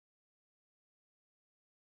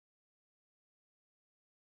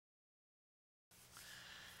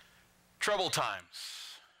Troubled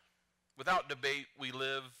times. Without debate, we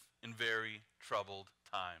live in very troubled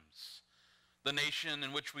times. The nation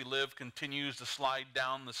in which we live continues to slide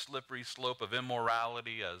down the slippery slope of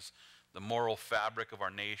immorality as the moral fabric of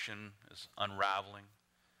our nation is unraveling.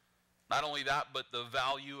 Not only that, but the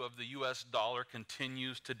value of the U.S. dollar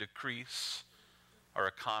continues to decrease. Our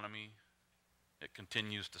economy, it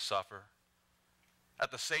continues to suffer.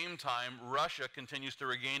 At the same time, Russia continues to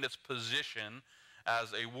regain its position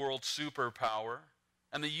as a world superpower,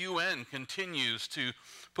 and the UN continues to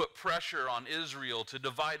put pressure on Israel to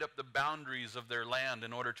divide up the boundaries of their land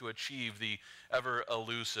in order to achieve the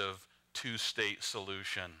ever-elusive two-state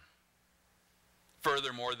solution.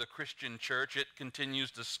 Furthermore, the Christian church, it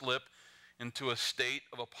continues to slip into a state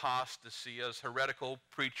of apostasy as heretical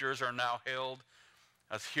preachers are now hailed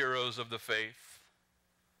as heroes of the faith.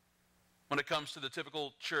 When it comes to the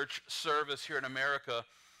typical church service here in America,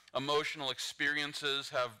 emotional experiences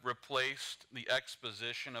have replaced the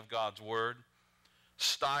exposition of God's Word.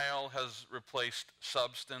 Style has replaced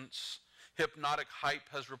substance. Hypnotic hype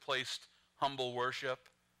has replaced humble worship.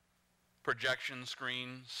 Projection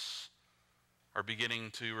screens are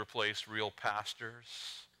beginning to replace real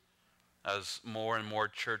pastors as more and more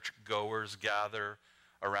church goers gather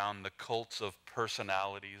around the cults of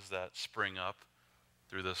personalities that spring up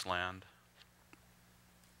through this land.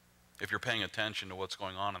 If you're paying attention to what's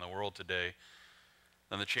going on in the world today,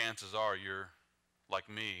 then the chances are you're, like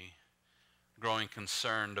me, growing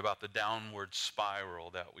concerned about the downward spiral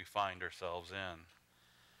that we find ourselves in.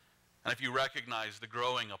 And if you recognize the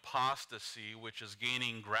growing apostasy which is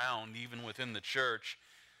gaining ground even within the church,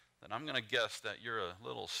 then I'm going to guess that you're a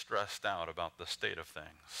little stressed out about the state of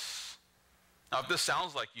things. Now, if this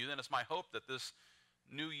sounds like you, then it's my hope that this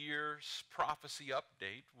New Year's prophecy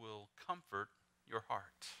update will comfort your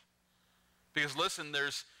heart. Because listen,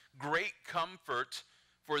 there's great comfort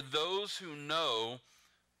for those who know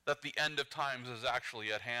that the end of times is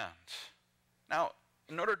actually at hand. Now,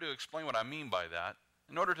 in order to explain what I mean by that,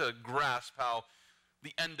 in order to grasp how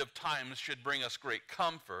the end of times should bring us great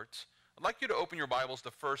comfort, I'd like you to open your Bibles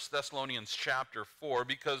to 1 Thessalonians chapter 4,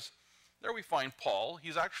 because there we find Paul.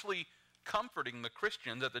 He's actually comforting the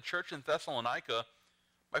Christians at the church in Thessalonica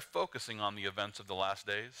by focusing on the events of the last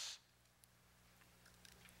days.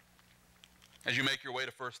 As you make your way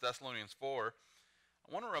to 1 Thessalonians 4,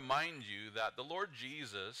 I want to remind you that the Lord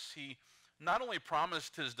Jesus, he not only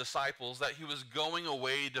promised his disciples that he was going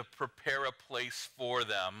away to prepare a place for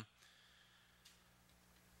them,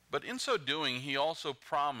 but in so doing, he also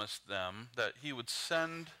promised them that he would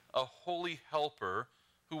send a holy helper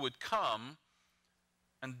who would come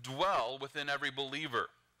and dwell within every believer.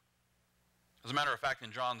 As a matter of fact,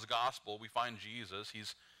 in John's Gospel, we find Jesus,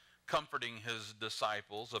 he's comforting his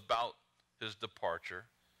disciples about his departure.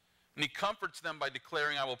 And he comforts them by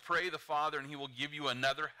declaring, I will pray the Father, and he will give you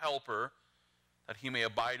another helper, that he may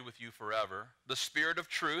abide with you forever. The Spirit of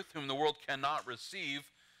truth, whom the world cannot receive,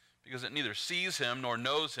 because it neither sees him nor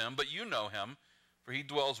knows him, but you know him, for he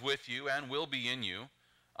dwells with you and will be in you.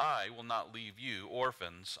 I will not leave you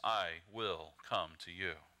orphans. I will come to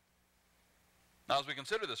you. Now, as we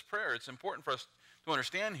consider this prayer, it's important for us to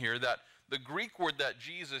understand here that the Greek word that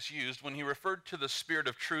Jesus used when he referred to the Spirit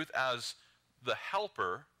of truth as the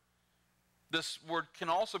helper, this word can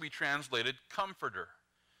also be translated comforter.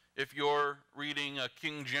 If you're reading a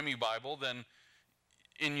King Jimmy Bible, then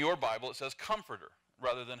in your Bible it says comforter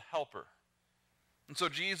rather than helper. And so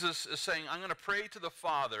Jesus is saying, I'm going to pray to the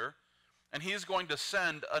Father, and he's going to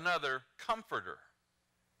send another comforter.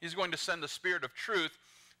 He's going to send the Spirit of truth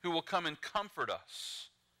who will come and comfort us.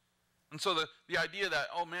 And so the idea that,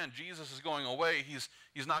 oh man, Jesus is going away,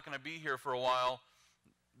 he's not going to be here for a while,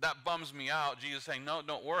 that bums me out. Jesus is saying, no,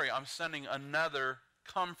 don't worry, I'm sending another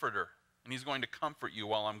comforter, and he's going to comfort you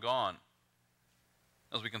while I'm gone.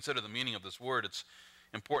 As we consider the meaning of this word, it's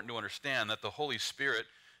important to understand that the Holy Spirit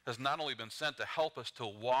has not only been sent to help us to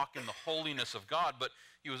walk in the holiness of God, but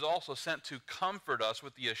he was also sent to comfort us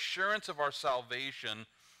with the assurance of our salvation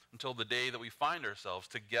until the day that we find ourselves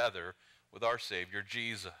together with our Savior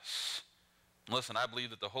Jesus. Listen, I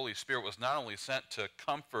believe that the Holy Spirit was not only sent to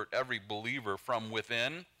comfort every believer from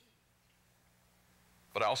within,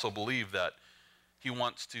 but I also believe that he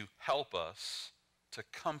wants to help us to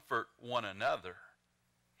comfort one another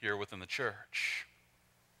here within the church.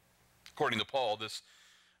 According to Paul, this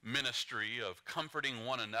ministry of comforting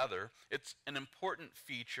one another, it's an important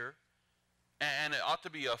feature, and it ought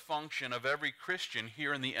to be a function of every Christian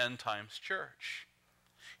here in the end times church.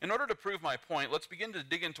 In order to prove my point, let's begin to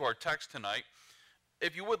dig into our text tonight.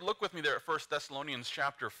 If you would look with me there at 1 Thessalonians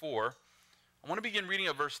chapter 4, I want to begin reading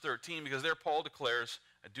at verse 13, because there Paul declares,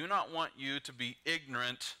 I do not want you to be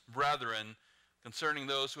ignorant, brethren, concerning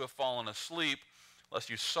those who have fallen asleep, lest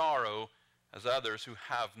you sorrow as others who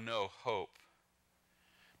have no hope.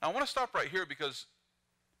 Now, I want to stop right here because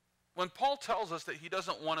when Paul tells us that he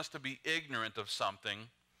doesn't want us to be ignorant of something,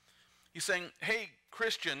 he's saying, hey,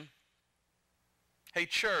 Christian, hey,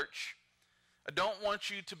 church, I don't want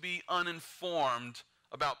you to be uninformed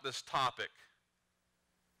about this topic.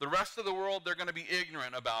 The rest of the world, they're going to be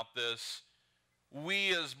ignorant about this.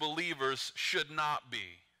 We as believers should not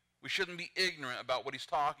be. We shouldn't be ignorant about what he's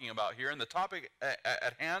talking about here. And the topic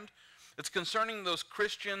at hand, it's concerning those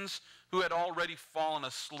Christians who had already fallen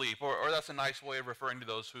asleep, or that's a nice way of referring to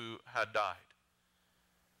those who had died.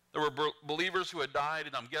 There were believers who had died,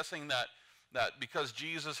 and I'm guessing that because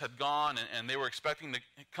Jesus had gone and they were expecting to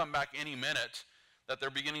come back any minute, that they're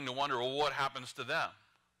beginning to wonder, well, what happens to them?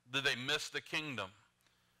 Did they miss the kingdom?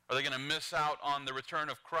 Are they going to miss out on the return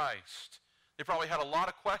of Christ? They probably had a lot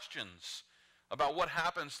of questions about what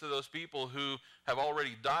happens to those people who have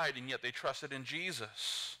already died and yet they trusted in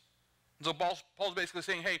Jesus. And so Paul's basically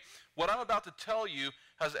saying, hey, what I'm about to tell you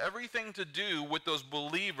has everything to do with those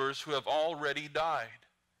believers who have already died.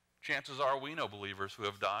 Chances are we know believers who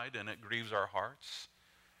have died, and it grieves our hearts.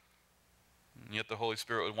 And yet the Holy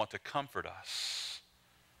Spirit would want to comfort us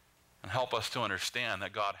and help us to understand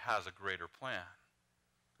that God has a greater plan.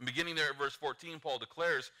 And beginning there at verse 14, Paul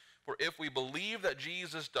declares, for if we believe that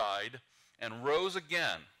Jesus died and rose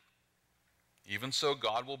again, even so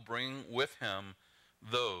God will bring with him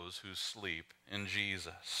those who sleep in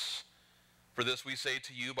Jesus. For this we say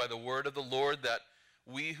to you by the word of the Lord, that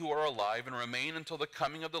we who are alive and remain until the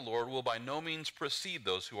coming of the Lord will by no means precede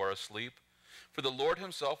those who are asleep. For the Lord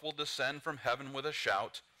himself will descend from heaven with a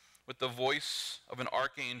shout, with the voice of an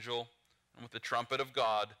archangel, and with the trumpet of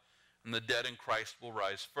God, and the dead in Christ will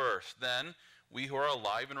rise first. Then we who are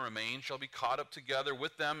alive and remain shall be caught up together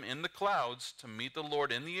with them in the clouds to meet the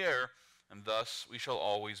Lord in the air, and thus we shall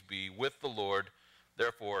always be with the Lord.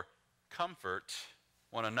 Therefore, comfort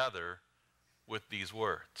one another with these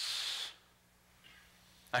words.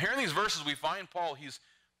 Now, here in these verses, we find Paul, he's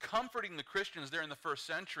comforting the Christians there in the first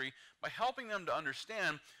century by helping them to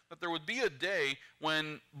understand that there would be a day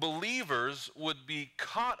when believers would be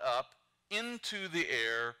caught up into the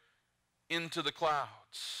air, into the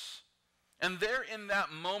clouds. And there in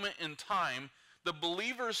that moment in time, the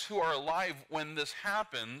believers who are alive when this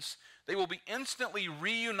happens, they will be instantly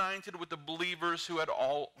reunited with the believers who had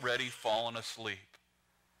already fallen asleep.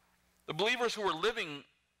 The believers who were living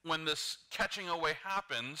when this catching away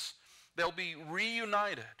happens, they'll be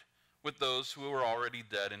reunited with those who were already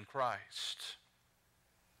dead in Christ.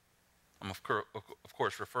 I'm of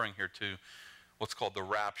course referring here to what's called the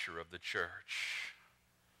rapture of the church.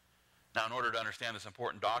 Now, in order to understand this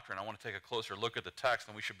important doctrine, I want to take a closer look at the text,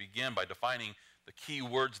 and we should begin by defining the key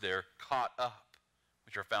words there, caught up,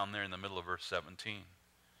 which are found there in the middle of verse 17.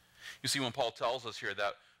 You see, when Paul tells us here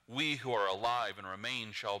that we who are alive and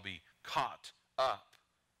remain shall be caught up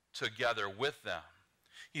together with them,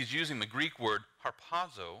 he's using the Greek word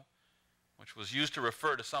harpazo, which was used to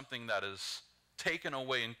refer to something that is taken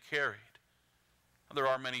away and carried. There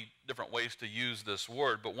are many different ways to use this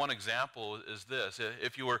word, but one example is this.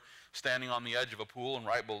 If you were standing on the edge of a pool and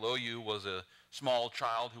right below you was a small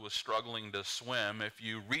child who was struggling to swim, if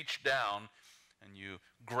you reached down and you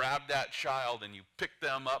grabbed that child and you picked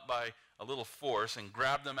them up by a little force and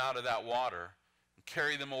grabbed them out of that water and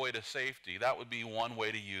carry them away to safety, that would be one way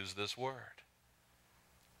to use this word.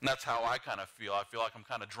 And that's how I kind of feel. I feel like I'm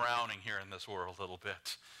kind of drowning here in this world a little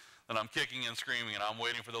bit. And I'm kicking and screaming, and I'm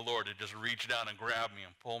waiting for the Lord to just reach down and grab me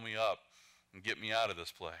and pull me up and get me out of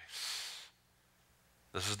this place.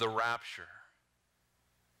 This is the rapture.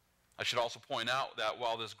 I should also point out that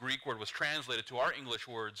while this Greek word was translated to our English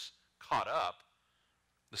words caught up,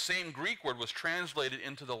 the same Greek word was translated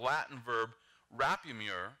into the Latin verb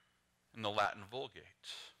rapimur in the Latin Vulgate.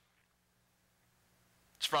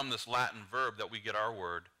 It's from this Latin verb that we get our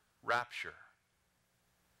word rapture.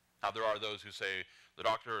 Now, there are those who say the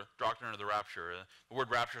doctrine of the rapture. The word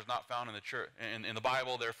rapture is not found in the church, in the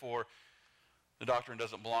Bible, therefore the doctrine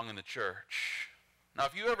doesn't belong in the church. Now,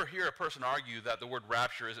 if you ever hear a person argue that the word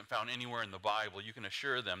rapture isn't found anywhere in the Bible, you can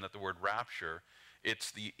assure them that the word rapture,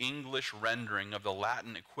 it's the English rendering of the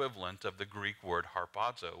Latin equivalent of the Greek word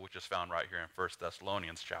harpazo, which is found right here in 1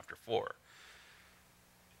 Thessalonians chapter 4.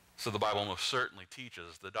 So the Bible most certainly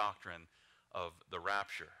teaches the doctrine of the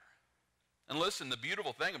rapture. And listen, the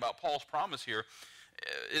beautiful thing about Paul's promise here,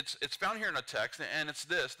 it's found here in a text, and it's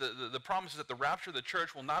this. The promise is that the rapture of the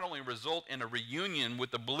church will not only result in a reunion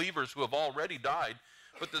with the believers who have already died,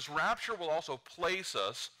 but this rapture will also place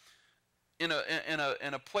us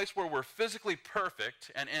in a place where we're physically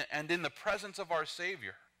perfect and in the presence of our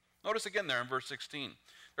Savior. Notice again there in verse 16.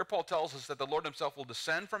 There Paul tells us that the Lord himself will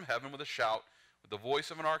descend from heaven with a shout, with the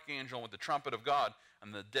voice of an archangel, and with the trumpet of God.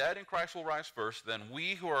 And the dead in Christ will rise first. Then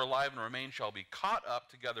we who are alive and remain shall be caught up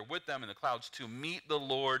together with them in the clouds to meet the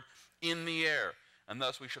Lord in the air. And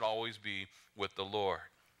thus we should always be with the Lord.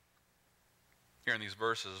 Here in these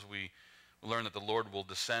verses we learn that the Lord will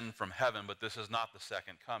descend from heaven, but this is not the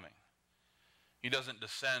second coming. He doesn't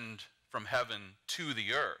descend from heaven to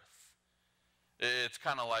the earth. It's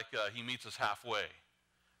kind of like he meets us halfway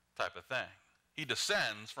type of thing. He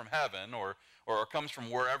descends from heaven or comes from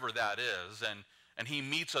wherever that is, and he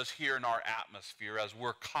meets us here in our atmosphere as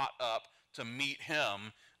we're caught up to meet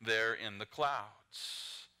him there in the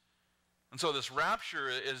clouds. And so this rapture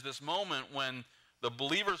is this moment when the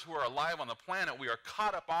believers who are alive on the planet, we are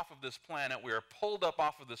caught up off of this planet, we are pulled up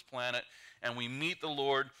off of this planet, and we meet the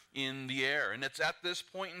Lord in the air. And it's at this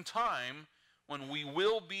point in time when we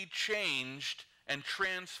will be changed and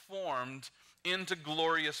transformed into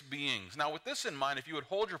glorious beings. Now with this in mind, if you would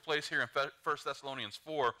hold your place here in 1 Thessalonians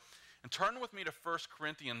 4, and turn with me to 1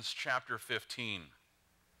 Corinthians chapter 15. You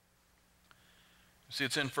see,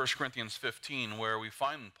 it's in 1 Corinthians 15 where we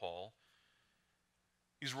find Paul.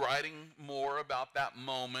 He's writing more about that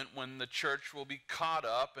moment when the church will be caught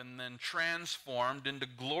up and then transformed into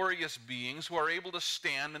glorious beings who are able to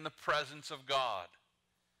stand in the presence of God.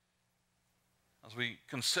 As we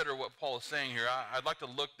consider what Paul is saying here, I'd like to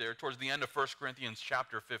look there towards the end of 1 Corinthians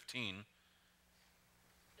chapter 15.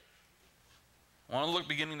 I want to look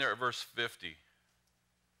beginning there at verse 50.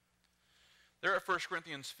 There at 1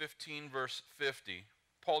 Corinthians 15, verse 50,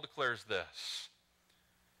 Paul declares this.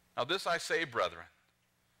 Now this I say, brethren,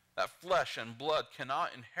 that flesh and blood cannot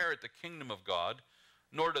inherit the kingdom of God,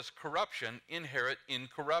 nor does corruption inherit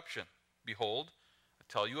incorruption. Behold, I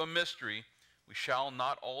tell you a mystery, we shall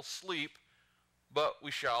not all sleep, but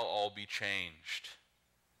we shall all be changed.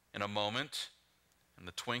 In a moment, in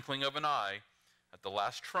the twinkling of an eye, at the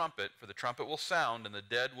last trumpet, for the trumpet will sound, and the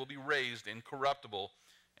dead will be raised incorruptible,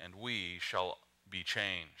 and we shall be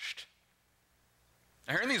changed.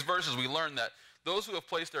 Now here in these verses we learn that those who have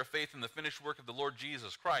placed their faith in the finished work of the Lord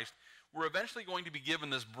Jesus Christ were eventually going to be given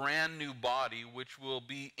this brand new body which will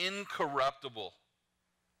be incorruptible.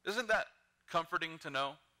 Isn't that comforting to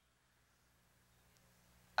know?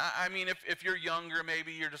 I mean, if you're younger,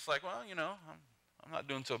 maybe you're just like, well, you know, I'm not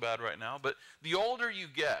doing so bad right now. But the older you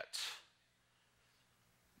get,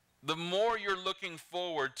 the more you're looking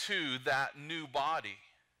forward to that new body.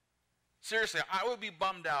 Seriously, I would be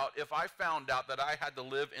bummed out if I found out that I had to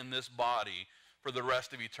live in this body for the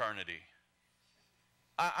rest of eternity.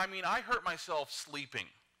 I mean, I hurt myself sleeping.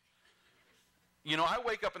 You know, I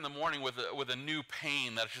wake up in the morning with a new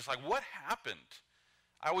pain that's just like, what happened?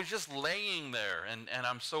 I was just laying there, and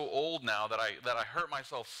I'm so old now that I hurt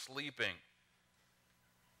myself sleeping.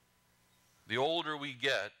 The older we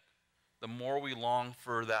get, the more we long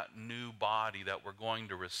for that new body that we're going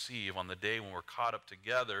to receive on the day when we're caught up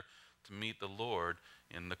together to meet the Lord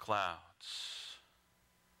in the clouds.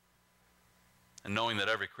 And knowing that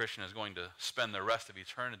every Christian is going to spend the rest of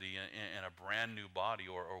eternity in a brand new body,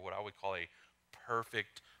 or what I would call a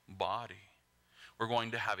perfect body. We're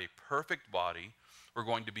going to have a perfect body. We're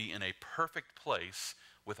going to be in a perfect place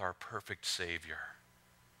with our perfect Savior.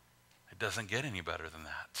 It doesn't get any better than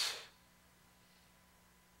that.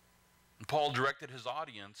 And Paul directed his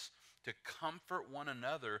audience to comfort one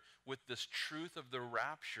another with this truth of the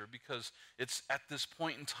rapture, because it's at this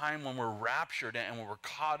point in time when we're raptured and when we're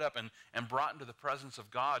caught up and brought into the presence of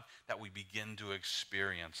God that we begin to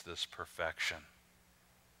experience this perfection.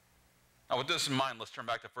 Now with this in mind, let's turn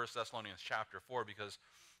back to 1 Thessalonians chapter 4, because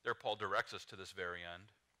there Paul directs us to this very end.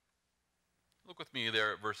 Look with me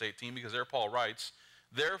there at verse 18, because there Paul writes,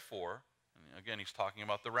 therefore, and again he's talking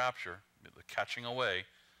about the rapture, the catching away,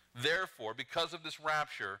 therefore, because of this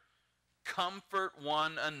rapture, comfort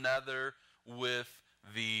one another with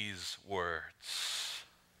these words.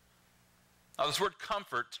 Now this word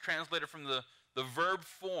comfort is translated from the verb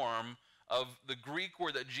form of the Greek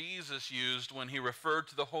word that Jesus used when he referred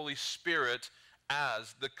to the Holy Spirit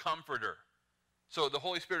as the Comforter. So the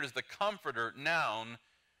Holy Spirit is the Comforter, noun.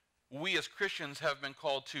 We as Christians have been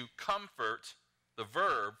called to comfort, the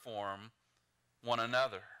verb form, one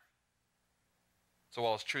another. So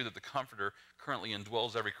while it's true that the Comforter currently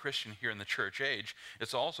indwells every Christian here in the church age,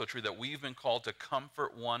 it's also true that we've been called to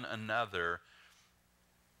comfort one another.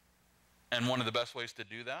 And one of the best ways to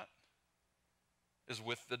do that is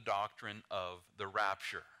with the doctrine of the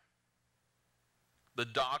rapture. The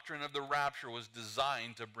doctrine of the rapture was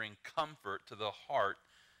designed to bring comfort to the heart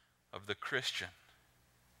of the Christian.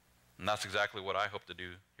 And that's exactly what I hope to do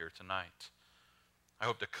here tonight. I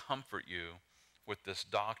hope to comfort you with this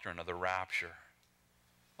doctrine of the rapture.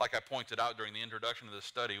 Like I pointed out during the introduction to this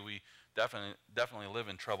study, we definitely live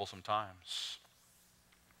in troublesome times.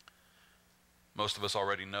 Most of us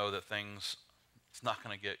already know that it's not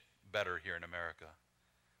going to get better here in America.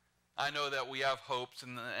 I know that we have hopes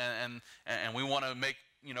and we want to make,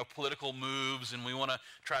 political moves, and we want to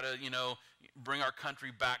try to, bring our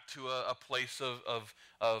country back to a place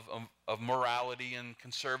of morality and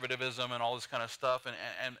conservatism and all this kind of stuff.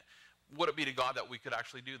 And would it be to God that we could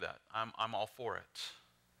actually do that? I'm all for it.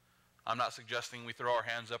 I'm not suggesting we throw our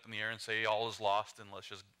hands up in the air and say all is lost and let's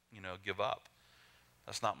just, give up.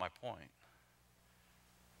 That's not my point.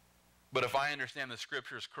 But if I understand the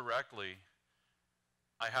scriptures correctly,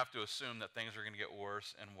 I have to assume that things are going to get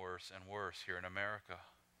worse and worse and worse here in America.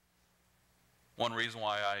 One reason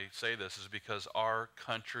why I say this is because our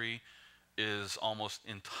country is almost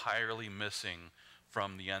entirely missing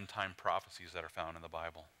from the end time prophecies that are found in the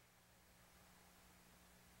Bible.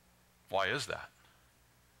 Why is that?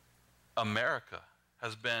 America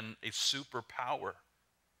has been a superpower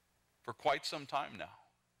for quite some time now.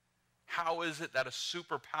 How is it that a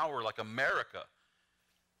superpower like America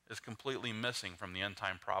is completely missing from the end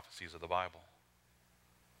time prophecies of the Bible?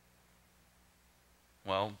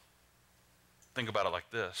 Well, think about it like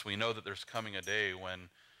this. We know that there's coming a day when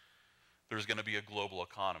there's going to be a global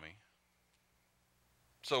economy.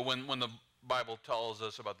 So when the Bible tells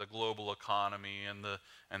us about the global economy and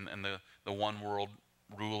the one world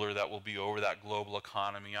ruler that will be over that global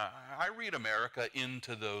economy, I read America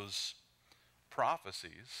into those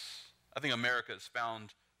prophecies. I think America is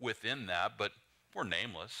found within that, but we're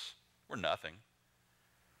nameless. We're nothing.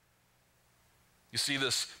 You see,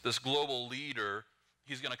 this global leader,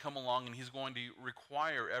 he's going to come along and he's going to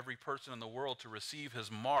require every person in the world to receive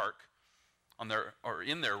his mark on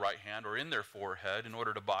in their right hand or in their forehead in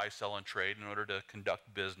order to buy, sell, and trade, in order to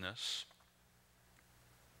conduct business.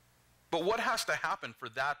 But what has to happen for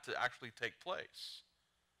that to actually take place?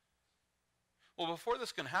 Well, before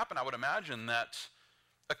this can happen, I would imagine that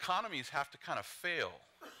economies have to kind of fail.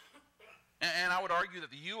 And I would argue that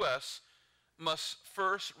the U.S. must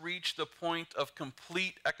first reach the point of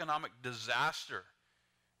complete economic disaster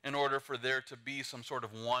in order for there to be some sort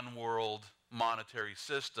of one world monetary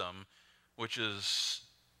system which is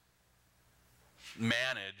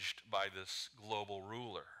managed by this global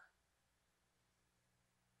ruler.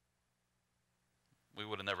 We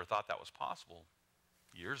would have never thought that was possible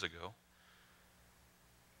years ago.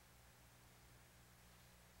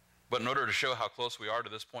 But in order to show how close we are to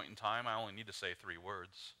this point in time, I only need to say 3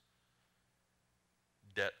 words.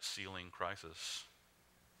 Debt ceiling crisis.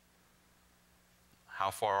 How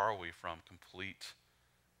far are we from complete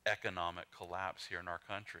economic collapse here in our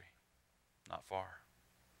country? Not far.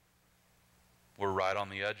 We're right on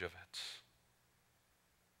the edge of it.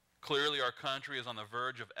 Clearly, our country is on the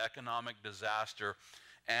verge of economic disaster,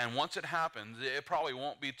 and once it happens, it probably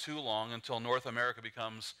won't be too long until North America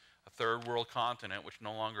becomes a third world continent which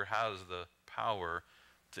no longer has the power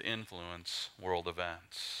to influence world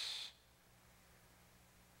events.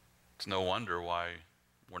 It's no wonder why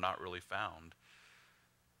we're not really found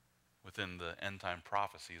within the end time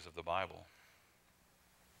prophecies of the Bible.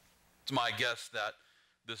 It's my guess that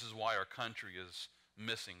this is why our country is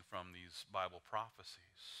missing from these Bible prophecies.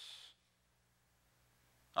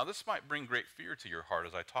 Now, this might bring great fear to your heart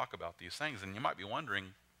as I talk about these things, and you might be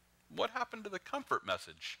wondering, what happened to the comfort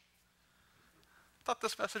message? I thought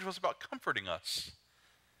this message was about comforting us.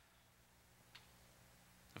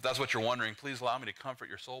 If that's what you're wondering, please allow me to comfort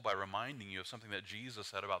your soul by reminding you of something that Jesus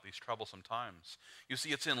said about these troublesome times. You see,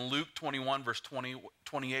 it's in Luke 21, verse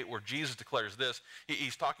 28, where Jesus declares this.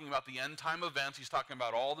 He's talking about the end time events. He's talking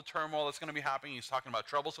about all the turmoil that's going to be happening. He's talking about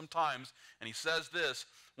troublesome times. And he says this,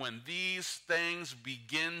 when these things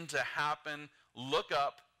begin to happen, look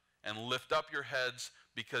up and lift up your heads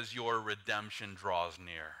because your redemption draws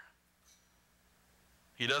near.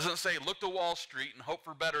 He doesn't say, look to Wall Street and hope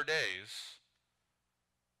for better days.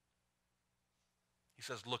 He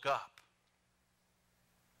says, look up.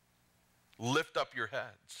 Lift up your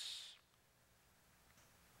heads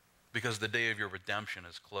because the day of your redemption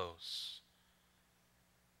is close.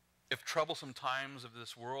 If troublesome times of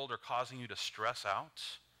this world are causing you to stress out,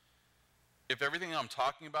 if everything I'm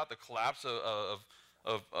talking about, the collapse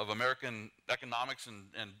of American economics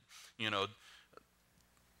and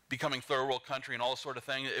becoming third world country and all this sort of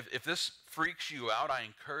thing, if this freaks you out, I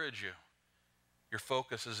encourage you, your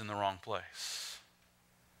focus is in the wrong place.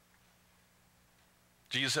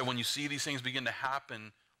 Jesus said, when you see these things begin to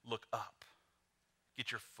happen, look up.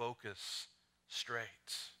 Get your focus straight.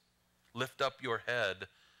 Lift up your head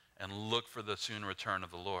and look for the soon return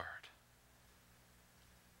of the Lord.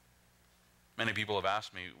 Many people have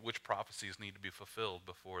asked me, which prophecies need to be fulfilled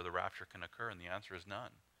before the rapture can occur? And the answer is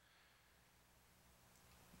none.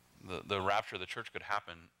 The rapture of the church could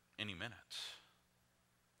happen any minute.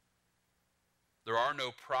 There are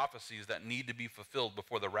no prophecies that need to be fulfilled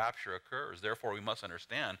before the rapture occurs. Therefore, we must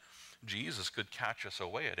understand Jesus could catch us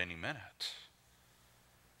away at any minute.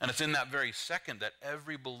 And it's in that very second that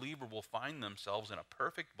every believer will find themselves in a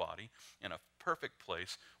perfect body, in a perfect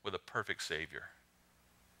place, with a perfect Savior.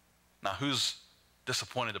 Now, who's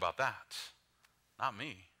disappointed about that? Not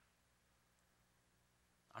me.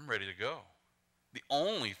 I'm ready to go. The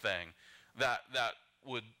only thing that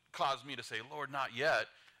would cause me to say, Lord, not yet,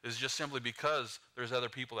 is just simply because there's other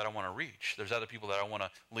people that I want to reach. There's other people that I want to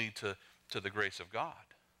lead to the grace of God.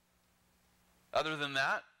 Other than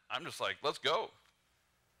that, I'm just like, let's go.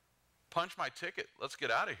 Punch my ticket. Let's get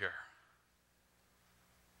out of here.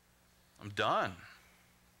 I'm done.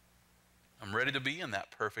 I'm ready to be in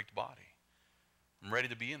that perfect body. I'm ready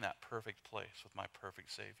to be in that perfect place with my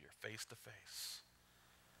perfect Savior, face to face,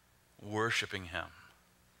 worshiping him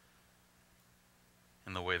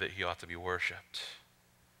in the way that he ought to be worshiped.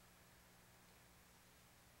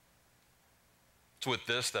 It's with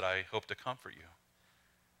this that I hope to comfort you.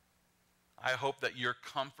 I hope that you're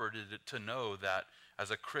comforted to know that as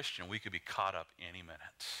a Christian, we could be caught up any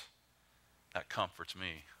minute. That comforts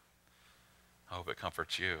me. I hope it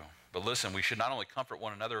comforts you. But listen, we should not only comfort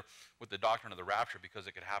one another with the doctrine of the rapture because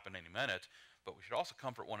it could happen any minute, but we should also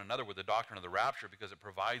comfort one another with the doctrine of the rapture because it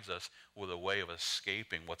provides us with a way of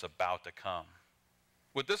escaping what's about to come.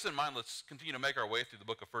 With this in mind, let's continue to make our way through the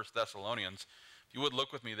book of 1 Thessalonians. If you would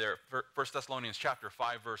look with me there, 1 Thessalonians chapter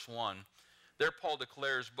 5, verse 1. There Paul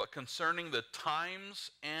declares, but concerning the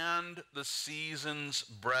times and the seasons,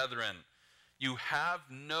 brethren, you have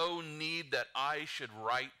no need that I should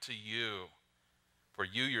write to you. For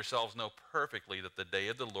you yourselves know perfectly that the day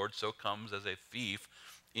of the Lord so comes as a thief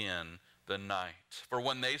in the night. For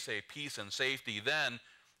when they say peace and safety, then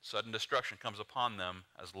sudden destruction comes upon them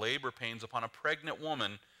as labor pains upon a pregnant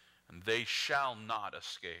woman, and they shall not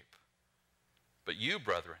escape. But you,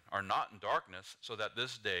 brethren, are not in darkness, so that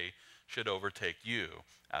this day should overtake you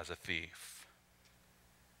as a thief.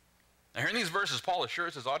 Now, here in these verses, Paul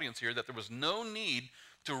assures his audience here that there was no need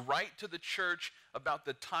to write to the church about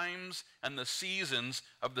the times and the seasons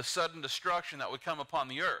of the sudden destruction that would come upon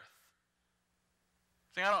the earth.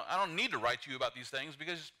 See, I don't need to write to you about these things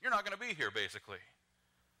because you're not going to be here, basically.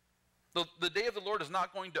 The day of the Lord is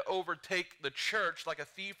not going to overtake the church like a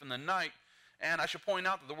thief in the night. And I should point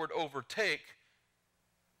out that the word overtake,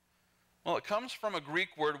 well, it comes from a Greek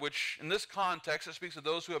word which, in this context, it speaks of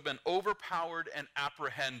those who have been overpowered and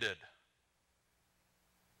apprehended.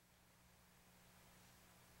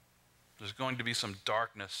 There's going to be some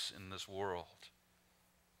darkness in this world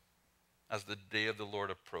as the day of the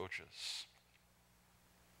Lord approaches.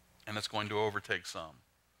 And it's going to overtake some.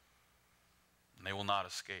 And they will not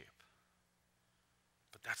escape.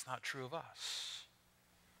 But that's not true of us.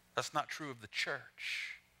 That's not true of the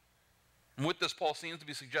church. And with this, Paul seems to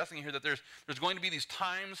be suggesting here that there's going to be these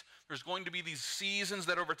times, there's going to be these seasons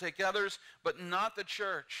that overtake others, but not the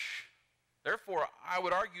church. Therefore, I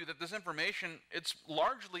would argue that this information, it's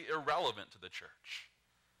largely irrelevant to the church.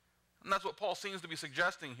 And that's what Paul seems to be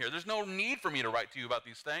suggesting here. There's no need for me to write to you about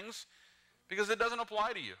these things because it doesn't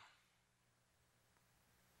apply to you.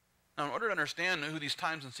 Now, in order to understand who these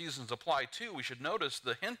times and seasons apply to, we should notice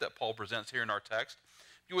the hint that Paul presents here in our text.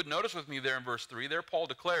 If you would notice with me there in verse 3, there Paul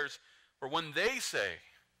declares, for when they say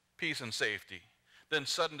peace and safety, then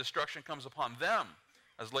sudden destruction comes upon them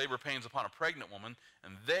as labor pains upon a pregnant woman,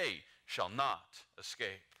 and they shall not escape.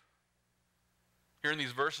 Here in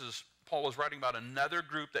these verses, Paul was writing about another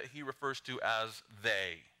group that he refers to as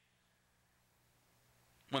they.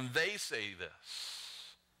 When they say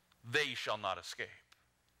this, they shall not escape.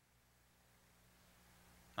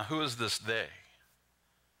 Now, who is this they?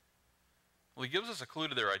 Well, he gives us a clue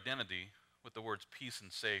to their identity with the words peace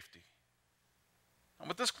and safety. And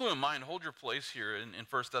with this clue in mind, hold your place here in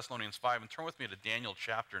 1 Thessalonians 5 and turn with me to Daniel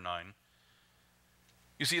chapter 9.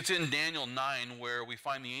 You see, it's in Daniel 9 where we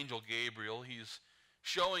find the angel Gabriel. He's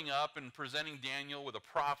showing up and presenting Daniel with a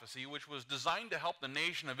prophecy which was designed to help the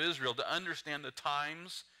nation of Israel to understand the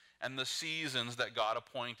times and the seasons that God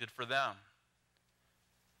appointed for them.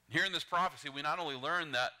 Here in this prophecy, we not only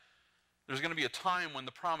learn that there's going to be a time when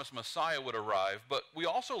the promised Messiah would arrive, but we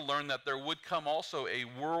also learn that there would come also a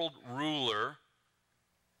world ruler,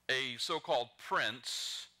 a so-called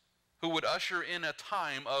prince, who would usher in a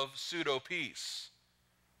time of pseudo-peace.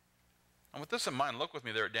 And with this in mind, look with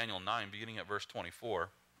me there at Daniel 9, beginning at verse 24.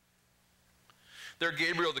 There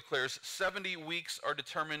Gabriel declares, 70 weeks are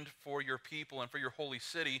determined for your people and for your holy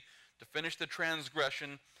city to finish the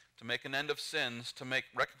transgression, to make an end of sins, to make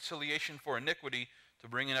reconciliation for iniquity, to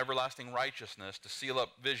bring in everlasting righteousness, to seal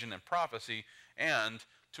up vision and prophecy, and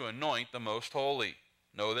to anoint the most holy.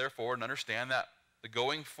 Know therefore and understand that the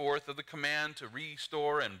going forth of the command to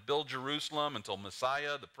restore and build Jerusalem until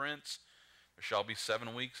Messiah, the Prince, there shall be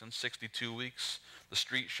 7 weeks and 62 weeks. The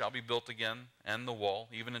street shall be built again, and the wall,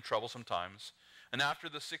 even in troublesome times. And after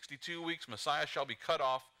the 62 weeks, Messiah shall be cut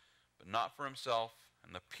off, but not for himself,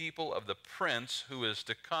 and the people of the Prince who is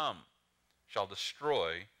to come shall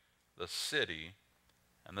destroy the city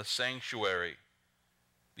and the sanctuary.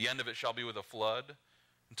 The end of it shall be with a flood.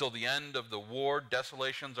 Until the end of the war,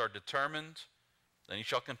 desolations are determined. Then he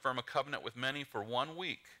shall confirm a covenant with many for 1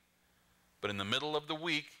 week. But in the middle of the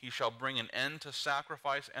week he shall bring an end to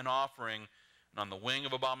sacrifice and offering, and on the wing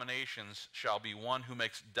of abominations shall be one who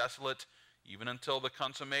makes desolate, even until the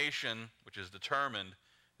consummation, which is determined,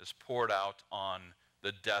 is poured out on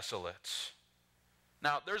the desolate.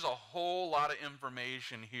 Now, there's a whole lot of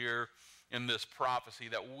information here in this prophecy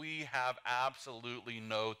that we have absolutely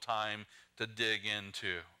no time to dig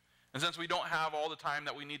into. And since we don't have all the time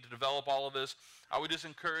that we need to develop all of this, I would just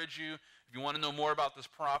encourage you, if you want to know more about this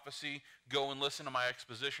prophecy, go and listen to my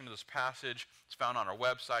exposition of this passage. It's found on our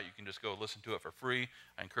website. You can just go listen to it for free.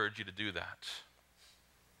 I encourage you to do that.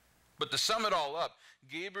 But to sum it all up,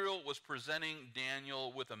 Gabriel was presenting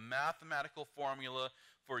Daniel with a mathematical formula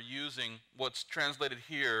for using what's translated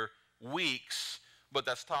here, weeks, but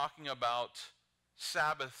that's talking about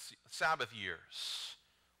Sabbath years,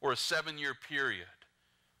 or a 7-year period.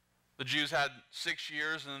 The Jews had 6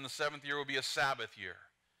 years, and then the 7th year would be a Sabbath year.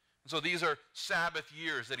 And so these are Sabbath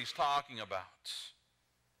years that he's talking about.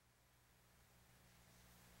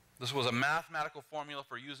 This was a mathematical formula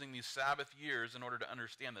for using these Sabbath years in order to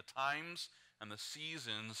understand the times and the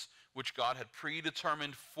seasons which God had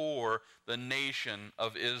predetermined for the nation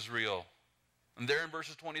of Israel. And there in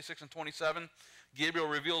verses 26 and 27, Gabriel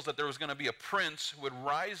reveals that there was going to be a prince who would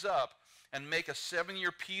rise up and make a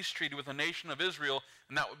 7-year peace treaty with the nation of Israel,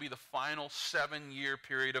 and that would be the final 7-year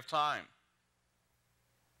period of time.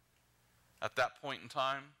 At that point in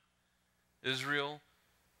time, Israel,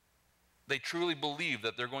 they truly believe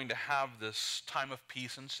that they're going to have this time of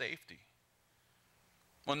peace and safety.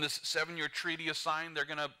 When this 7-year treaty is signed, they're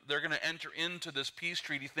going to enter into this peace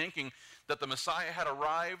treaty thinking that the Messiah had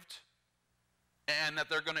arrived and that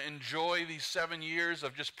they're going to enjoy these 7 years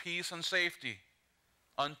of just peace and safety.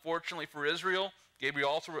 Unfortunately for Israel,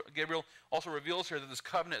 Gabriel also reveals here that this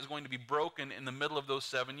covenant is going to be broken in the middle of those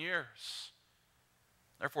 7 years.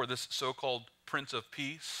 Therefore, this so-called Prince of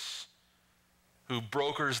Peace, who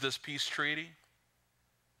brokers this peace treaty,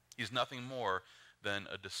 he's nothing more than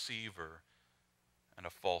a deceiver and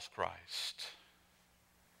a false Christ.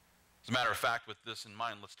 As a matter of fact, with this in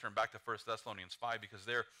mind, let's turn back to 1 Thessalonians 5, because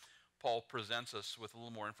there Paul presents us with a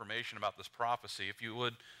little more information about this prophecy. If you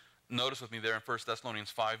would notice with me there in 1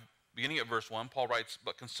 Thessalonians 5, beginning at verse 1, Paul writes,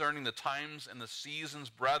 "But concerning the times and the seasons,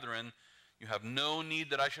 brethren, you have no need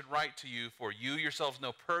that I should write to you, for you yourselves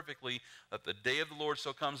know perfectly that the day of the Lord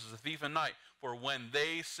so comes as a thief in night. For when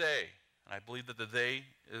they say," and I believe that the they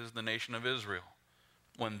is the nation of Israel,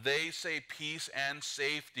 "when they say peace and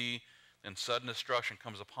safety, then sudden destruction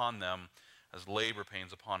comes upon them as labor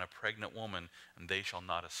pains upon a pregnant woman, and they shall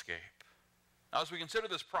not escape." Now, as we consider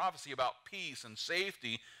this prophecy about peace and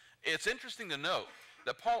safety, it's interesting to note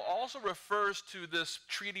that Paul also refers to this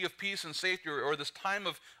treaty of peace and safety, or this time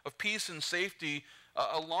of peace and safety,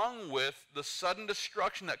 along with the sudden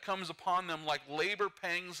destruction that comes upon them like labor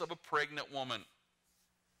pangs of a pregnant woman.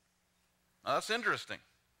 Now, that's interesting.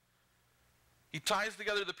 He ties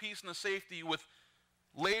together the peace and the safety with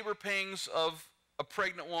labor pangs of a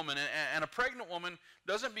pregnant woman. And a pregnant woman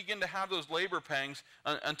doesn't begin to have those labor pangs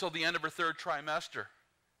until the end of her 3rd trimester.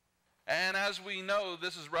 And as we know,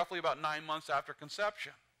 this is roughly about 9 months after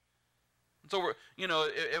conception. And so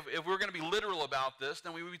if we're going to be literal about this,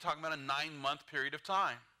 then we would be talking about a 9-month period of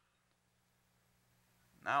time.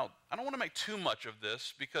 Now, I don't want to make too much of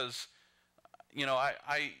this because,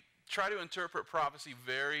 I try to interpret prophecy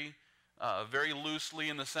very, very loosely,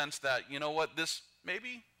 in the sense that, this may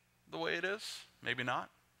be the way it is, maybe not.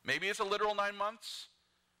 Maybe it's a literal 9 months,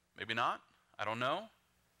 maybe not. I don't know.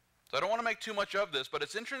 So I don't want to make too much of this, but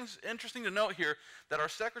it's interesting to note here that our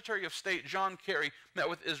Secretary of State, John Kerry, met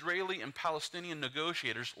with Israeli and Palestinian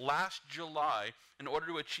negotiators last July in order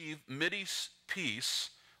to achieve Mideast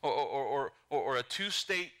peace, or a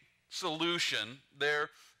 2-state solution there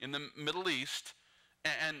in the Middle East,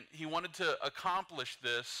 and he wanted to accomplish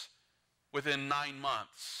this within 9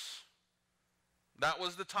 months. That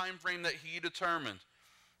was the time frame that he determined,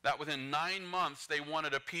 that within 9 months they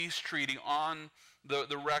wanted a peace treaty on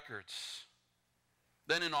the records.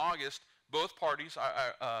 Then in August, both parties,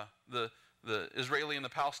 the Israeli and the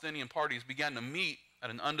Palestinian parties, began to meet at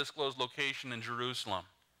an undisclosed location in Jerusalem.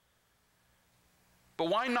 But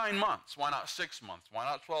why 9 months? Why not 6 months? Why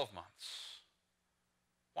not 12 months?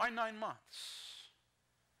 Why 9 months?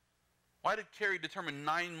 Why did Kerry determine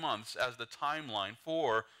 9 months as the timeline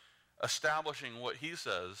for establishing what he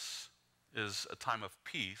says is a time of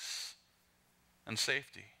peace and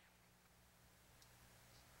safety?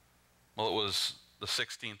 Well, it was the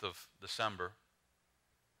 16th of December,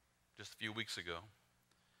 just a few weeks ago.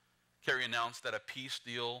 Kerry announced that a peace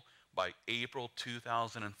deal by April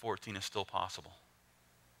 2014 is still possible.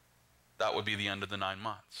 That would be the end of the 9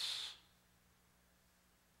 months.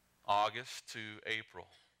 August to April,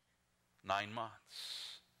 9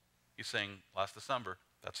 months. He's saying last December,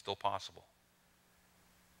 that's still possible.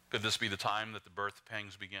 Could this be the time that the birth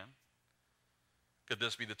pangs begin? Could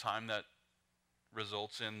this be the time that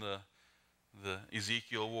results in the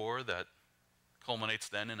Ezekiel war that culminates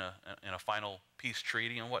then in a final peace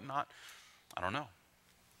treaty and whatnot? I don't know.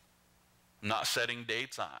 I'm not setting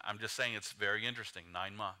dates. I'm just saying it's very interesting.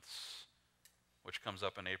 9 months, which comes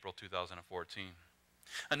up in April 2014.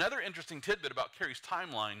 Another interesting tidbit about Kerry's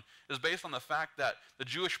timeline is based on the fact that the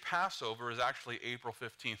Jewish Passover is actually April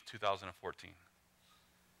 15th, 2014.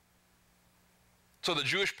 So the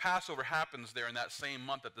Jewish Passover happens there in that same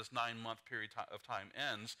month that this 9-month period of time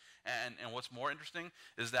ends. And what's more interesting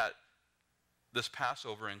is that this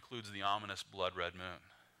Passover includes the ominous blood red moon.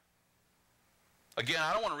 Again,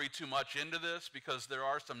 I don't want to read too much into this because there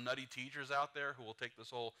are some nutty teachers out there who will take this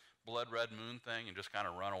whole blood red moon thing and just kind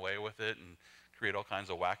of run away with it and create all kinds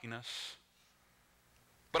of wackiness.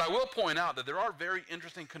 But I will point out that there are very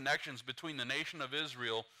interesting connections between the nation of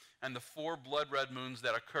Israel and the 4 blood red moons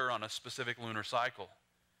that occur on a specific lunar cycle.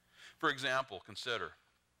 For example, consider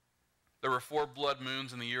there were 4 blood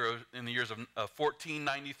moons in the years of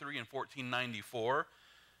 1493 and 1494,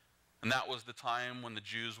 and that was the time when the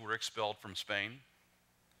Jews were expelled from Spain.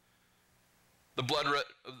 The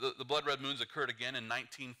blood red moons occurred again in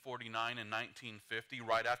 1949 and 1950,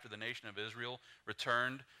 right after the nation of Israel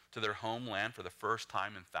returned to their homeland for the first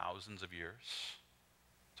time in thousands of years.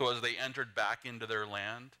 So as they entered back into their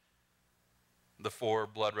land, the 4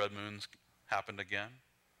 blood red moons happened again.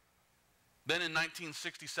 Then in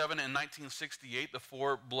 1967 and 1968, the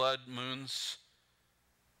 4 blood moons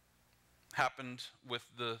happened with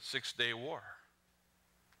the Six-Day War,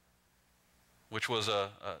 which was a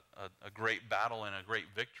great battle and a great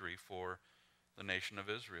victory for the nation of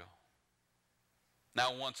Israel.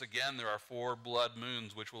 Now, once again, there are 4 blood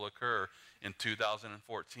moons which will occur in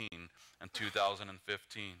 2014 and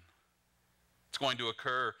 2015. It's going to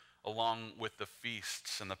occur along with the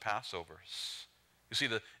feasts and the Passovers. You see,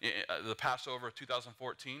 the Passover of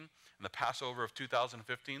 2014 and the Passover of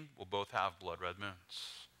 2015 will both have blood red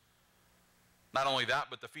moons. Not only that,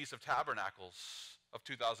 but the Feast of Tabernacles of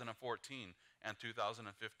 2014 and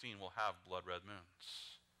 2015 will have blood red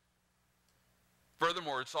moons.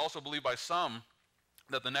 Furthermore, it's also believed by some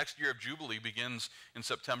that the next year of Jubilee begins in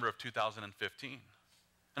September of 2015.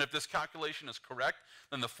 And if this calculation is correct,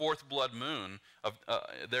 then the 4th blood moon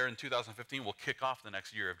there in 2015 will kick off the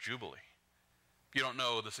next year of Jubilee. If you don't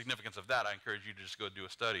know the significance of that, I encourage you to just go do a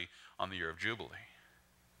study on the year of Jubilee.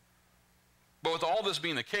 But with all this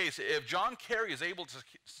being the case, if John Kerry is able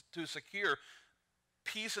to secure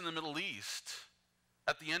peace in the Middle East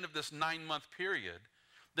at the end of this 9-month period,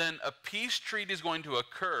 then a peace treaty is going to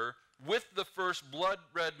occur with the first blood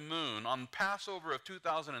red moon on Passover of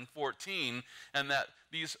 2014, and that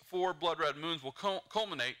these 4 blood red moons will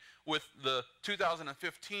culminate with the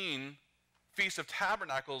 2015 Feast of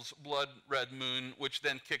Tabernacles blood red moon, which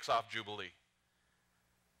then kicks off Jubilee.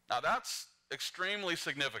 Now that's extremely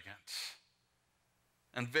significant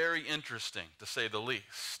and very interesting, to say the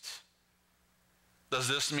least. Does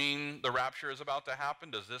this mean the rapture is about to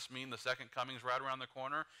happen? Does this mean the second coming is right around the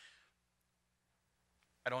corner?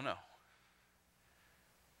 I don't know.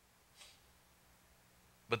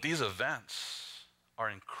 But these events are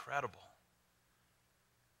incredible.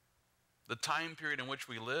 The time period in which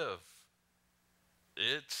we live,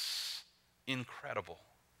 it's incredible.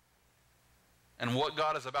 And what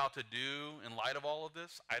God is about to do in light of all of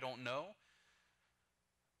this, I don't know.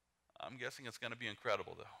 I'm guessing it's going to be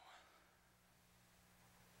incredible, though.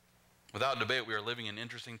 Without debate, we are living in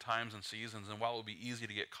interesting times and seasons, and while it will be easy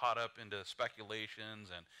to get caught up into speculations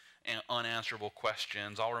and unanswerable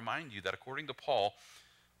questions, I'll remind you that according to Paul,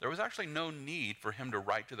 there was actually no need for him to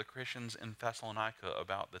write to the Christians in Thessalonica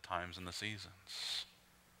about the times and the seasons.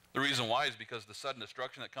 The reason why is because the sudden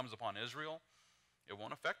destruction that comes upon Israel, it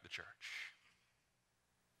won't affect the church.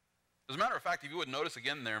 As a matter of fact, if you would notice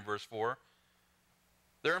again there in verse 4,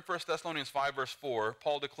 there in 1 Thessalonians 5, verse 4,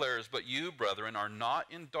 Paul declares, "But you, brethren, are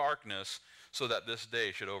not in darkness, so that this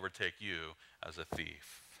day should overtake you as a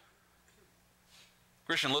thief."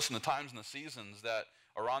 Christian, listen, the times and the seasons that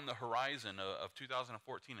are on the horizon of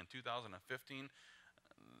 2014 and 2015,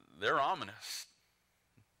 they're ominous.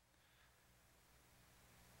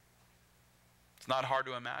 It's not hard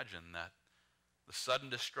to imagine that the sudden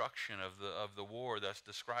destruction of the war that's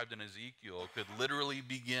described in Ezekiel could literally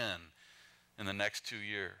begin in the next 2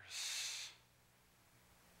 years.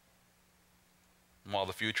 And while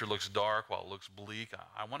the future looks dark, while it looks bleak,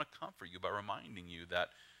 I want to comfort you by reminding you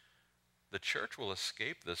that the church will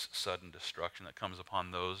escape this sudden destruction that comes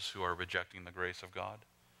upon those who are rejecting the grace of God.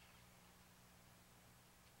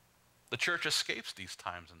 The church escapes these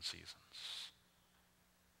times and seasons.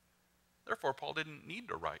 Therefore, Paul didn't need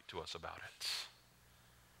to write to us about it,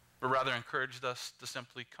 but rather encouraged us to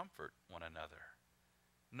simply comfort one another,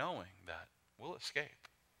 knowing that we'll escape.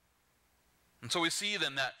 And so we see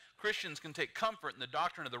then that Christians can take comfort in the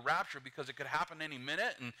doctrine of the rapture because it could happen any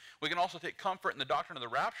minute, and we can also take comfort in the doctrine of the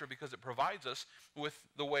rapture because it provides us with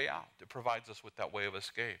the way out. It provides us with that way of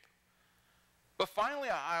escape. But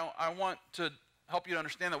finally, I want to help you to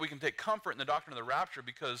understand that we can take comfort in the doctrine of the rapture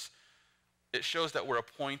because it shows that we're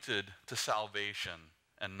appointed to salvation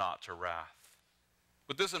and not to wrath.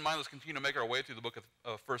 With this in mind, let's continue to make our way through the book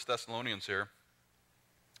of 1 Thessalonians here.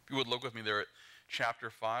 If you would look with me there at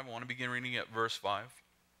chapter 5. I want to begin reading at verse 5.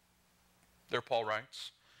 There Paul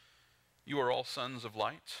writes, "You are all sons of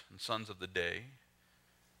light and sons of the day.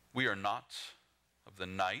 We are not of the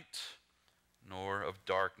night nor of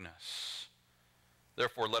darkness.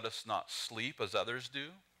 Therefore let us not sleep as others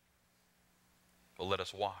do, but let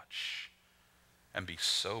us watch and be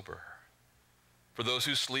sober. For those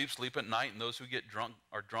who sleep, sleep at night, and those who get drunk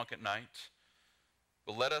are drunk at night.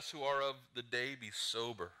 But let us who are of the day be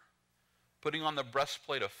sober, putting on the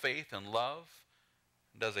breastplate of faith and love,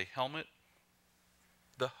 and as a helmet,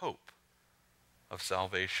 the hope of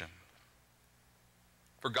salvation.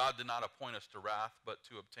 For God did not appoint us to wrath, but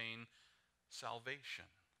to obtain salvation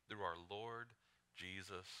through our Lord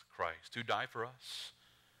Jesus Christ, who died for us,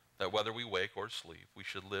 that whether we wake or sleep, we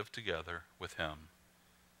should live together with him.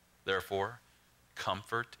 Therefore,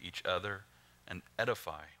 comfort each other and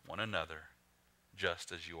edify one another,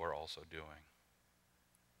 just as you are also doing."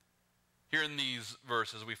 Here in these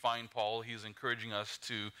verses, we find Paul, he's encouraging us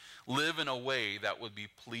to live in a way that would be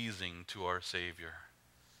pleasing to our Savior.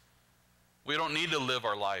 We don't need to live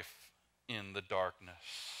our life in the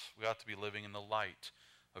darkness. We ought to be living in the light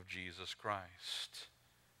of Jesus Christ.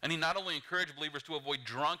 And he not only encouraged believers to avoid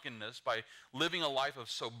drunkenness by living a life of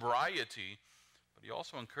sobriety, but he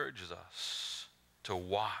also encourages us to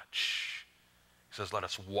watch. He says, let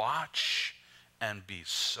us watch and be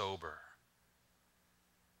sober.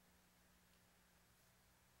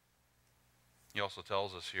 He also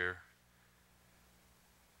tells us here,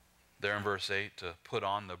 there in verse 8, to put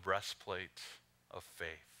on the breastplate of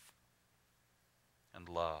faith and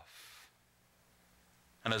love,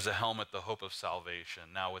 and as a helmet, the hope of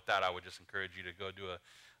salvation. Now with that, I would just encourage you to go do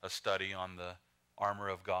a study on the armor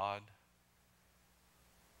of God.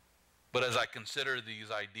 But as I consider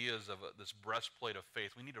these ideas of this breastplate of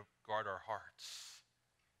faith, we need to guard our hearts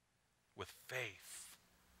with faith.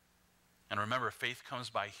 And remember, faith comes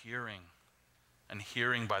by hearing, and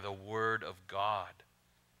hearing by the word of God.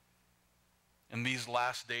 In these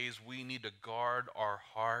last days, we need to guard our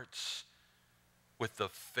hearts with the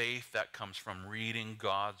faith that comes from reading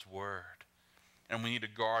God's word. And we need to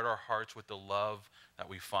guard our hearts with the love that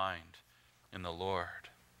we find in the Lord.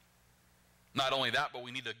 Not only that, but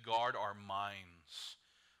we need to guard our minds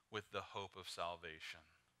with the hope of salvation.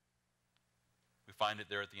 We find it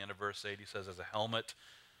there at the end of verse 8. He says, as a helmet,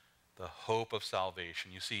 the hope of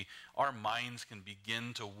salvation. You see, our minds can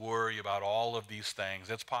begin to worry about all of these things.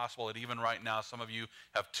 It's possible that even right now, some of you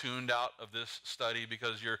have tuned out of this study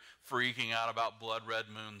because you're freaking out about blood red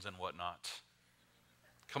moons and whatnot.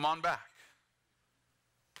 Come on back.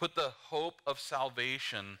 Put the hope of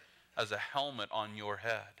salvation as a helmet on your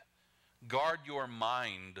head. Guard your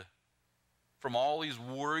mind from all these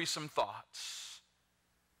worrisome thoughts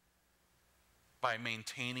by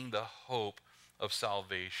maintaining the hope of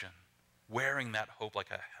salvation, wearing that hope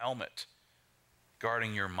like a helmet,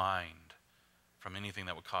 guarding your mind from anything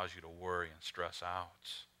that would cause you to worry and stress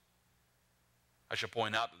out. I should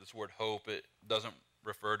point out that this word hope, it doesn't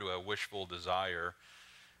refer to a wishful desire.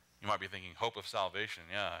 You might be thinking, hope of salvation.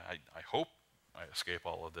 Yeah, I hope I escape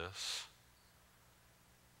all of this.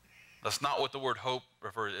 That's not what the word hope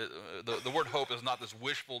refers to. The word hope is not this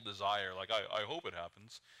wishful desire, like I hope it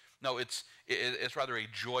happens. No, it's rather a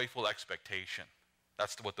joyful expectation.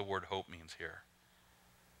 That's what the word hope means here.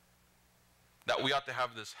 That we ought to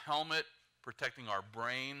have this helmet protecting our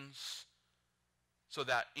brains so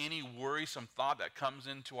that any worrisome thought that comes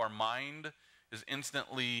into our mind is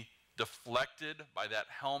instantly deflected by that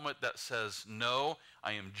helmet that says, no,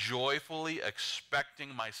 I am joyfully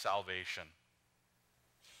expecting my salvation.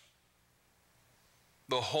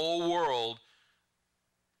 The whole world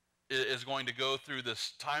is going to go through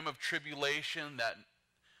this time of tribulation that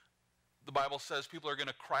the Bible says people are going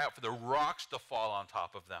to cry out for the rocks to fall on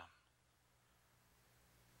top of them.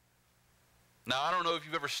 Now, I don't know if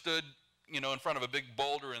you've ever stood, in front of a big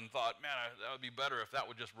boulder and thought, man, that would be better if that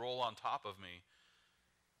would just roll on top of me.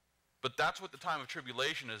 But that's what the time of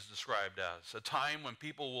tribulation is described as, a time when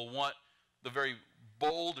people will want the very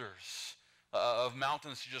boulders of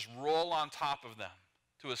mountains to just roll on top of them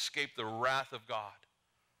to escape the wrath of God.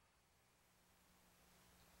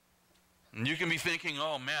 And you can be thinking,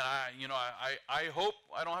 oh man, I hope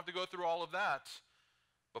I don't have to go through all of that.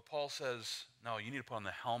 But Paul says, no, you need to put on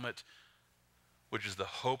the helmet, which is the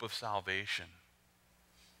hope of salvation,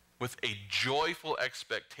 with a joyful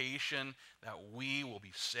expectation that we will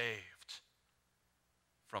be saved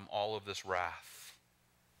from all of this wrath.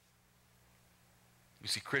 You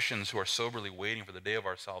see, Christians who are soberly waiting for the day of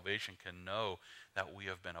our salvation can know that we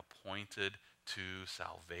have been appointed to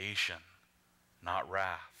salvation, not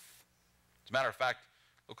wrath. As a matter of fact,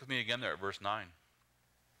 look with me again there at verse 9.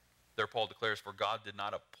 There Paul declares, for God did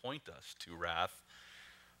not appoint us to wrath,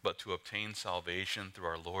 but to obtain salvation through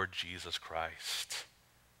our Lord Jesus Christ.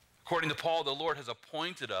 According to Paul, the Lord has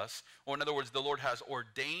appointed us, or in other words, the Lord has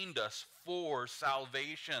ordained us for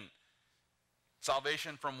salvation.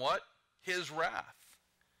 Salvation from what? His wrath.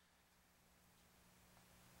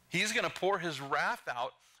 He's going to pour his wrath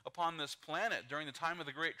out upon this planet during the time of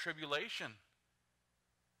the Great Tribulation.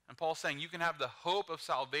 And Paul's saying you can have the hope of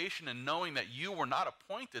salvation in knowing that you were not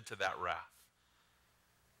appointed to that wrath,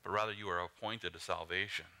 but rather you are appointed to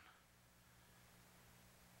salvation.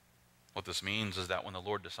 What this means is that when the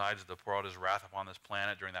Lord decides to pour out his wrath upon this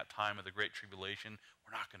planet during that time of the Great Tribulation,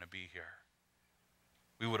 we're not going to be here.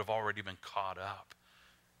 We would have already been caught up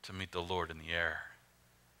to meet the Lord in the air.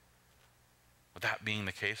 With that being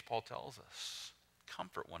the case, Paul tells us,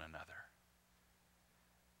 comfort one another.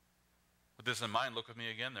 With this in mind, look with me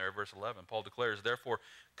again there at verse 11. Paul declares, therefore,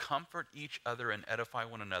 comfort each other and edify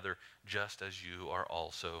one another, just as you are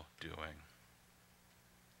also doing.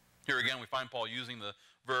 Here again, we find Paul using the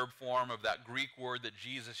verb form of that Greek word that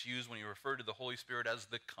Jesus used when he referred to the Holy Spirit as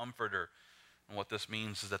the Comforter. And what this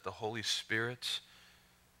means is that the Holy Spirit,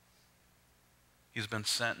 he's been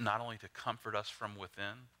sent not only to comfort us from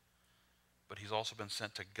within, but he's also been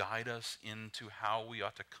sent to guide us into how we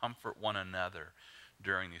ought to comfort one another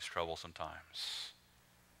during these troublesome times.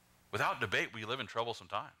 Without debate, we live in troublesome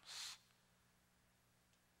times.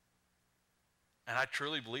 And I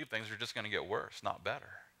truly believe things are just going to get worse, not better.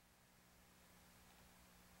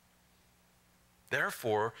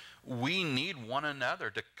 Therefore, we need one another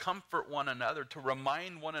to comfort one another, to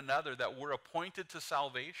remind one another that we're appointed to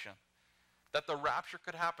salvation, that the rapture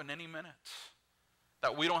could happen any minute,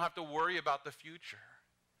 that we don't have to worry about the future.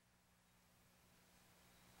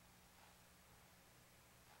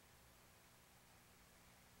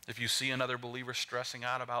 If you see another believer stressing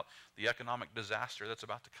out about the economic disaster that's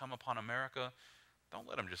about to come upon America, don't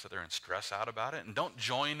let them just sit there and stress out about it, and don't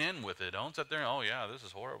join in with it. Don't sit there and, oh yeah, this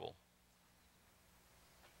is horrible.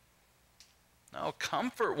 No,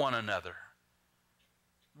 comfort one another.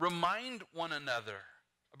 Remind one another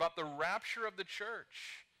about the rapture of the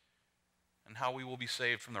church and how we will be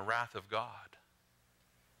saved from the wrath of God.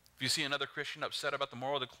 If you see another Christian upset about the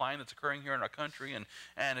moral decline that's occurring here in our country and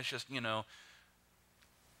it's just,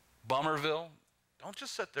 Bummerville, don't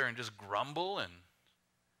just sit there and just grumble, and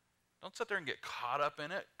don't sit there and get caught up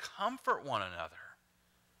in it. Comfort one another.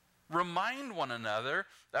 Remind one another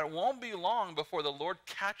that it won't be long before the Lord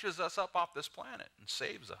catches us up off this planet and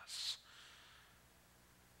saves us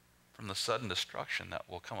from the sudden destruction that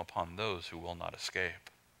will come upon those who will not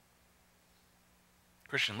escape.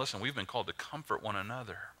 Christian, listen, we've been called to comfort one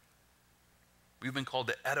another. We've been called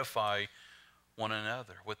to edify one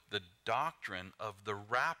another with the doctrine of the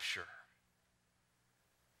rapture.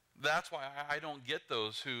 That's why I don't get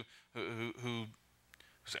those who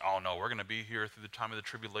say, oh no, we're going to be here through the time of the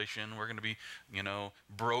tribulation. We're going to be,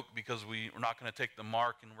 broke because we're not going to take the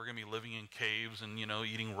mark, and we're going to be living in caves and,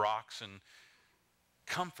 eating rocks. And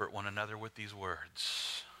comfort one another with these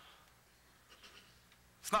words.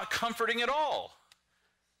 It's not comforting at all.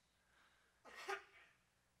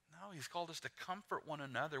 No, he's called us to comfort one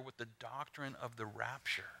another with the doctrine of the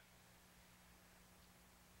rapture.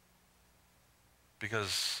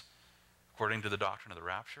 Because according to the doctrine of the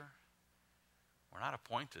rapture, we're not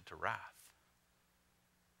appointed to wrath.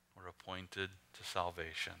 We're appointed to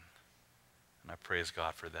salvation. And I praise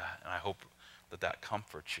God for that. And I hope that that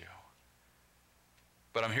comforts you.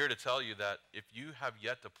 But I'm here to tell you that if you have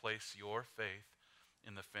yet to place your faith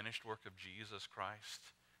in the finished work of Jesus Christ,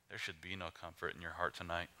 there should be no comfort in your heart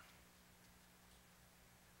tonight.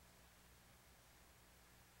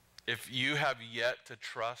 If you have yet to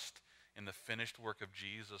trust in the finished work of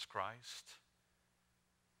Jesus Christ,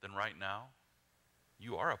 then right now,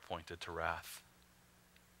 you are appointed to wrath.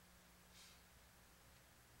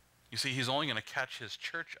 You see, he's only going to catch his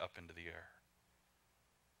church up into the air.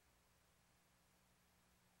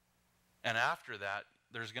 And after that,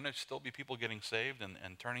 there's going to still be people getting saved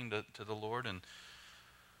and turning to the Lord. And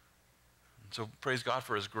so praise God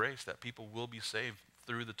for his grace that people will be saved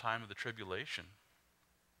through the time of the tribulation.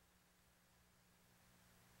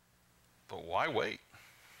 But why wait?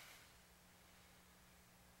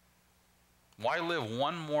 Why live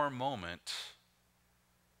one more moment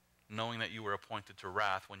knowing that you were appointed to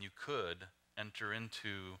wrath when you could enter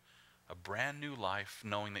into a brand new life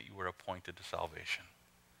knowing that you were appointed to salvation?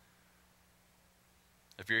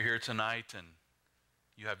 If you're here tonight and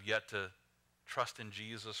you have yet to trust in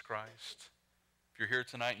Jesus Christ, if you're here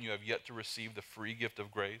tonight and you have yet to receive the free gift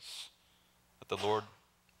of grace that the Lord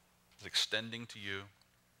is extending to you,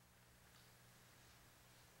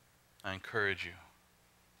 I encourage you,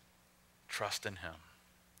 trust in him.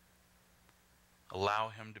 Allow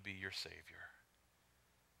him to be your Savior.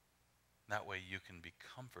 That way you can be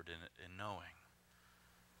comforted in knowing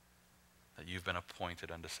that you've been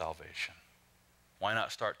appointed unto salvation. Why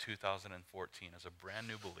not start 2014 as a brand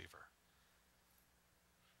new believer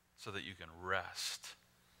so that you can rest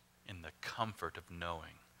in the comfort of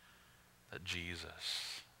knowing that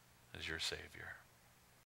Jesus is your Savior?